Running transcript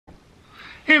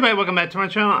Hey everybody, welcome back to my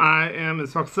channel. I am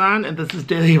Ms. Roxanne and this is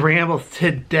Daily Rambles.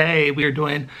 Today we are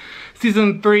doing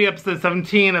Season 3, Episode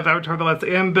 17 of Avatar The Last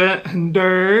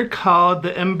Airbender called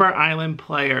The Ember Island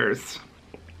Players.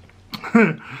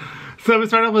 So we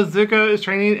start off with Zuko is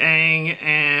training Aang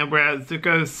and we're at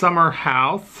Zuko's summer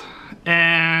house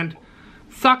and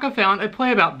Sokka found a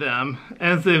play about them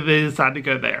and so they decided to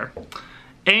go there.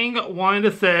 Aang wanted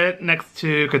to sit next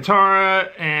to Katara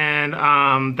and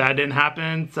that didn't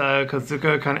happen so because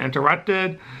Zuko kind of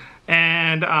interrupted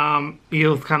and he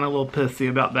was kind of a little pissy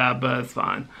about that, but it's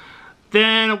fine.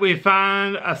 Then we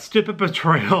find a stupid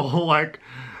portrayal like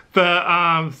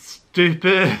the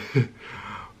stupid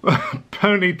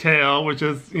ponytail, which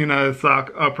is, you know,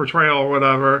 a portrayal or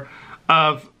whatever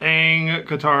of Aang,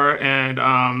 Katara,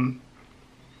 and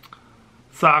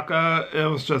Sokka. It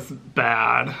was just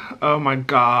bad. Oh my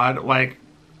god, like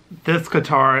this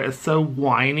Katara is so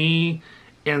whiny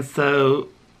and so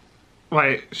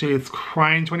like she's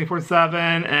crying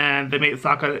 24/7 and they made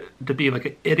Sokka to be like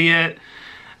an idiot.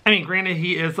 I mean, granted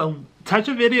he is a touch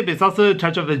of idiot, but it's also a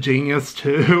touch of a genius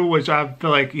too, which I feel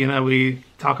like, you know, we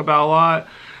talk about a lot.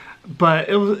 But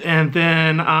it was, and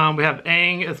then we have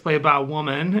Aang is played by a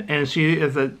woman and she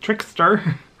is a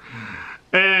trickster.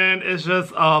 And it's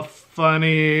just a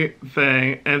funny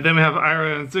thing. And then we have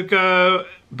Iroh and Zuko,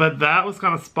 but that was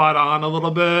kind of spot on a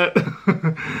little bit.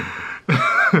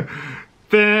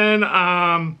 Then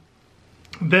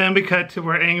we cut to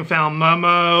where Aang found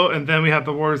Momo, and then we have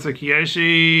the Warriors of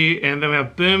Kyoshi, and then we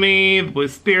have Boomy, the Blue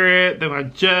Spirit, then we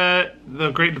have Jet,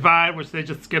 the Great Divide, which they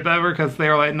just skip over because they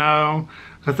were like, no.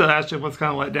 Because it actually was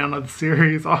kind of let down of the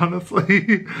series,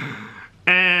 honestly.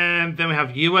 And then we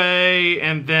have Yue,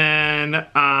 and then,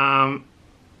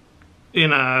 you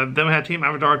know, then we had Team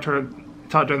Avatar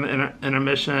talk during the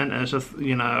intermission, and it's just,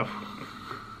 you know,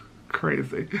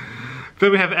 crazy.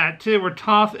 Then we have Act 2 where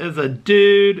Toph is a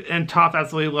dude, and Toph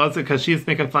absolutely loves it because she's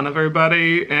making fun of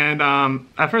everybody. And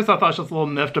at first I thought she was a little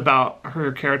miffed about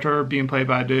her character being played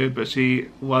by a dude, but she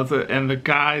wasn't. And the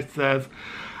guy says,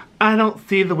 I don't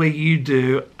see the way you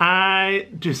do. I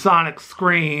do sonic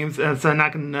screams, and so I'm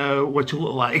not gonna know what you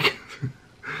look like.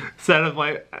 Instead of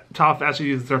like, Toph actually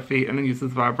uses her feet and then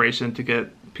uses vibration to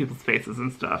get people's faces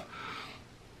and stuff.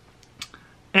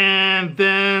 And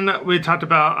then we talked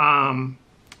about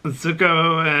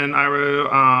Zuko and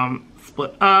Iroh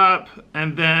split up,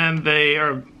 and then they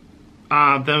are.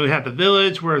 Then we had the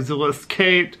village where Azula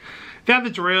escaped. They had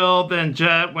the drill, then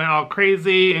Jet went all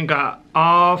crazy and got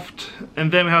offed,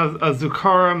 and then we have a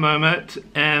Zukara moment,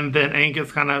 and then Aang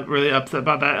gets kind of really upset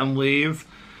about that and leaves.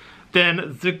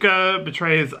 Then Zuko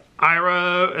betrays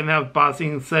Iroh, and then Ba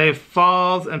Sing Se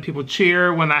falls, and people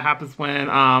cheer when that happens when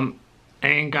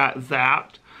Aang got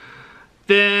zapped.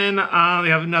 Then we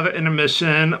have another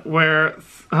intermission where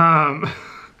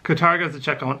Katara goes to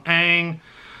check on Aang.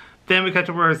 Then we cut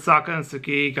to where Sokka and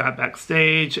Suki got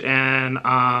backstage, and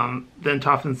then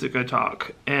Toph and Zuko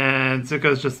talk. And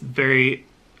Zuko's just very,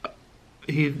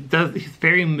 he's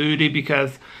very moody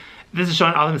because this is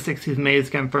showing all the mistakes he's made is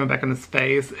getting thrown back in his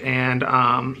face. And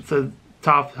so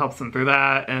Toph helps him through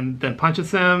that, and then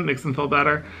punches him, makes him feel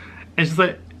better. And she's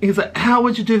like, he's like, how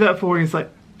would you do that for? And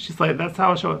she's like, that's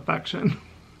how I show affection.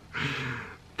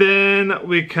 Then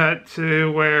we cut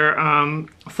to where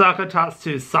Sokka talks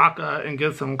to Sokka and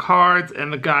gives him cards,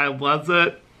 and the guy loves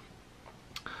it.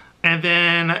 And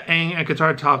then Aang and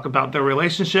Katara talk about their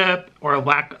relationship, or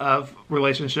lack of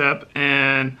relationship,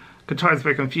 and Katara's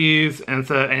very confused, and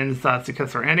so Aang decides to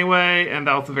kiss her anyway, and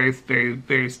that was a very, very,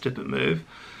 very stupid move.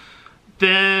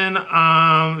 Then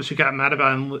she got mad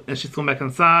about it and she's going back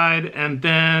inside, and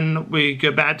then we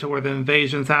go back to where the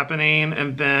invasion's happening,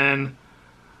 and then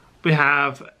we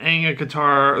have Aang and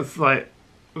Katara. It's like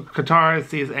Katara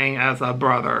sees Aang as a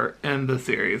brother in the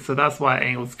series, so that's why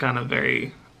Aang was kind of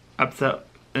very upset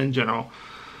in general.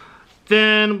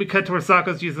 Then we cut to where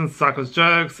Sokka's using Sokka's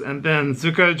jokes, and then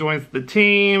Zuko joins the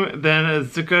team. Then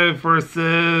it's Zuko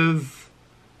versus,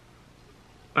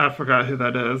 I forgot who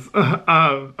that is.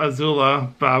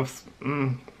 Azula.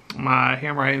 My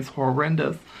handwriting's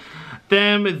horrendous.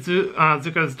 Then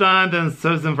Zuko's done, then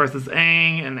Sozin versus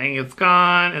Aang, and Aang is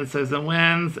gone, and Sozin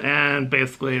wins, and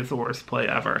basically it's the worst play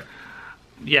ever.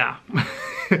 Yeah.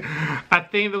 I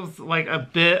think it was like a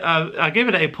bit of, I gave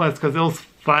it an A+ because it was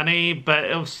funny, but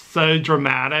it was so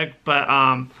dramatic, but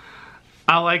I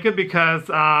like it because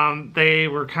they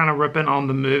were kind of ripping on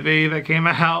the movie that came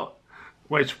out,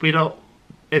 which we don't,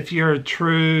 if you're a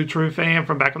true fan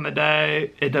from back in the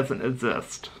day, it doesn't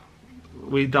exist.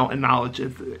 We don't acknowledge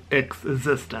its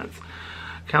existence.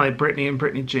 Kind of like Britney and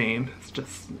Britney Jean. It's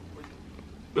just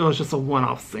it was just a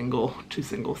one-off single, 2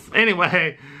 singles.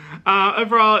 Anyway,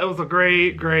 overall it was a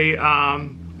great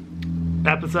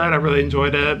episode. I really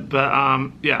enjoyed it,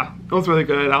 but yeah, it was really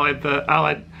good.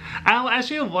 I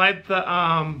actually liked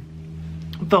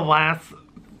the last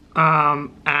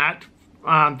act.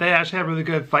 They actually had really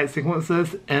good fight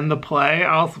sequences in the play.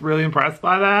 I was really impressed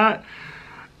by that.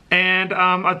 And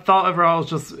I thought overall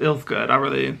it was good. I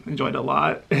really enjoyed it a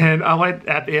lot. And I liked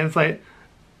at the end, it's like,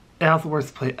 that was the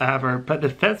worst play ever, but the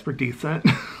effects were decent.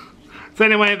 So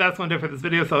anyway, that's what I did for this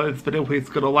video. So this video, please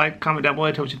go to like, comment down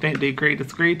below, tell what you think, do you agree,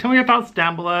 disagree. Tell me your thoughts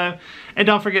down below. And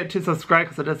don't forget to subscribe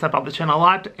because it does help out the channel a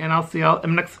lot. And I'll see y'all in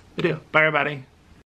the next video. Bye everybody.